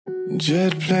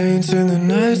Jet planes in the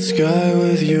night sky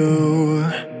with you,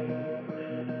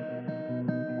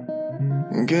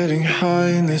 getting high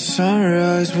in the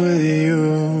sunrise with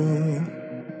you,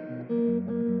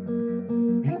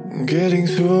 getting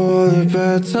through all the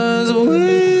bad times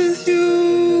with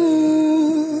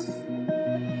you.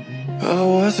 I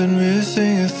wasn't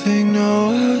missing a thing,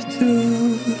 no I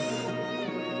do.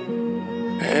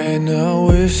 And I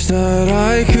wish that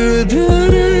I could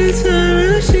build a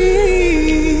time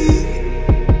machine,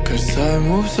 'cause time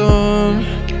moves on,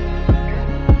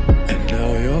 and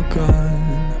now you're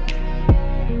gone.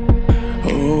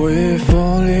 Oh, if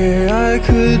only I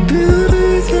could build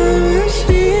a time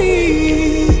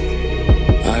machine,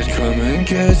 I'd come and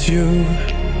get you.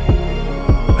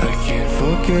 I can't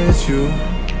forget you.